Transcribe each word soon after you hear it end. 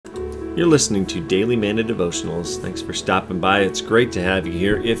You're listening to Daily Manna Devotionals. Thanks for stopping by. It's great to have you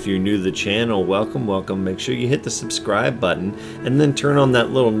here. If you're new to the channel, welcome, welcome. Make sure you hit the subscribe button and then turn on that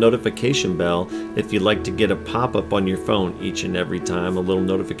little notification bell if you'd like to get a pop-up on your phone each and every time, a little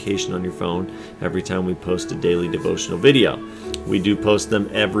notification on your phone every time we post a daily devotional video. We do post them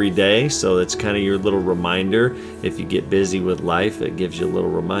every day, so it's kind of your little reminder. If you get busy with life, it gives you a little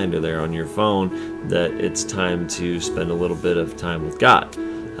reminder there on your phone that it's time to spend a little bit of time with God.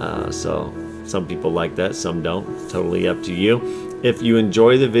 So some people like that, some don't. Totally up to you. If you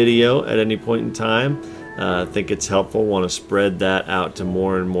enjoy the video at any point in time, think it's helpful, want to spread that out to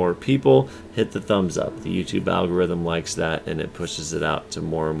more and more people, hit the thumbs up. The YouTube algorithm likes that, and it pushes it out to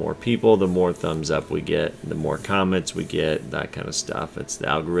more and more people. The more thumbs up we get, the more comments we get, that kind of stuff. It's the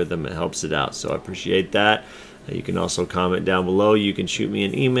algorithm, it helps it out, so I appreciate that. You can also comment down below. You can shoot me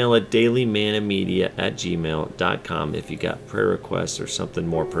an email at dailymannamedia@gmail.com if you got prayer requests or something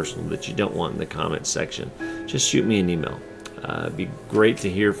more personal that you don't want in the comment section. Just shoot me an email. It'd be great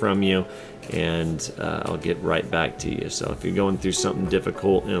to hear from you, and I'll get right back to you. So if you're going through something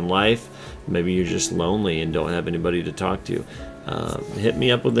difficult in life, maybe you're just lonely and don't have anybody to talk to, hit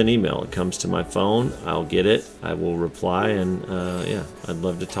me up with an email. It comes to my phone. I'll get it. I will reply, and yeah, I'd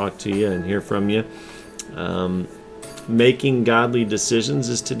love to talk to you and hear from you. Making godly decisions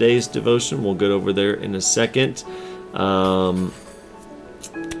is today's devotion. We'll get over there in a second.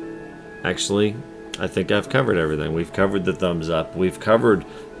 Actually, I think I've covered everything. We've covered the thumbs up. We've covered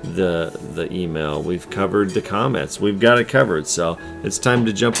the email. We've covered the comments. We've got it covered. So it's time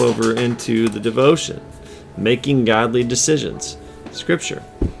to jump over into the devotion. Making godly decisions. Scripture.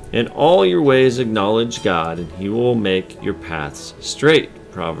 In all your ways acknowledge God, and He will make your paths straight.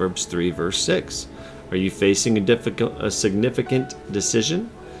 Proverbs 3 verse 6. Are you facing a significant decision?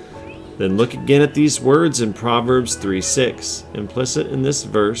 Then look again at these words in Proverbs 3:6. Implicit in this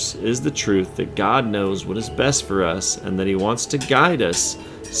verse is the truth that God knows what is best for us and that He wants to guide us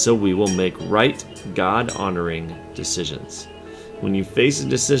so we will make right, God-honoring decisions. When you face a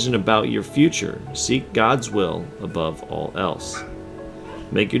decision about your future, seek God's will above all else.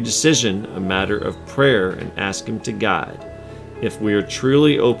 Make your decision a matter of prayer and ask Him to guide. If we are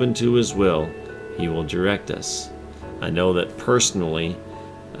truly open to His will, He will direct us. I know that personally,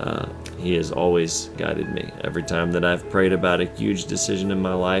 He has always guided me. Every time that I've prayed about a huge decision in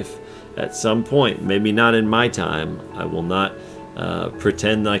my life, at some point, maybe not in my time, I will not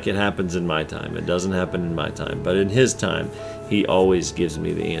pretend like it happens in my time. It doesn't happen in my time, but in His time, He always gives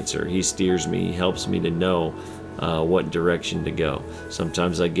me the answer. He steers me, He helps me to know what direction to go.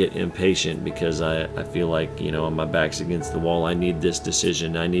 Sometimes I get impatient because I feel like, my back's against the wall. I need this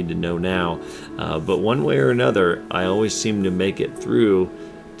decision. I need to know now. But one way or another, I always seem to make it through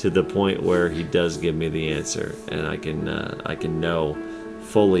to the point where He does give me the answer, and I can know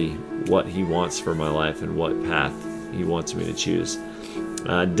fully what He wants for my life and what path He wants me to choose.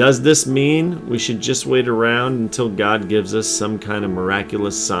 Does this mean we should just wait around until God gives us some kind of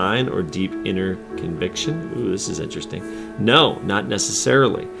miraculous sign or deep inner conviction? Ooh, this is interesting. No, not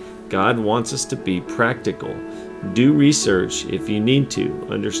necessarily. God wants us to be practical. Do research if you need to.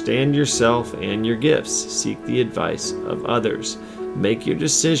 Understand yourself and your gifts. Seek the advice of others. Make your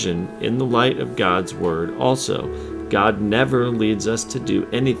decision in the light of God's Word also. God never leads us to do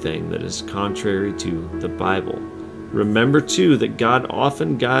anything that is contrary to the Bible. Remember, too, that God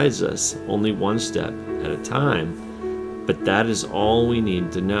often guides us only one step at a time, but that is all we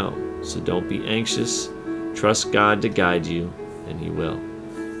need to know. So don't be anxious. Trust God to guide you, and He will.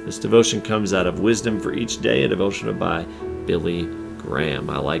 This devotion comes out of Wisdom for Each Day, a devotional by Billy Graham.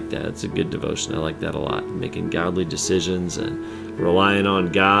 I like that. It's a good devotion. I like that a lot. Making godly decisions and relying on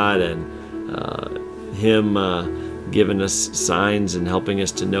God and Him giving us signs and helping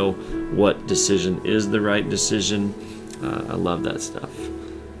us to know what decision is the right decision. I love that stuff.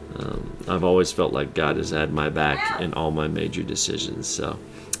 I've always felt like God has had my back in all my major decisions. So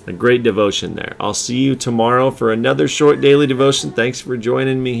a great devotion there. I'll see you tomorrow for another short daily devotion. Thanks for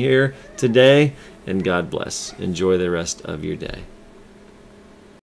joining me here today, and God bless. Enjoy the rest of your day.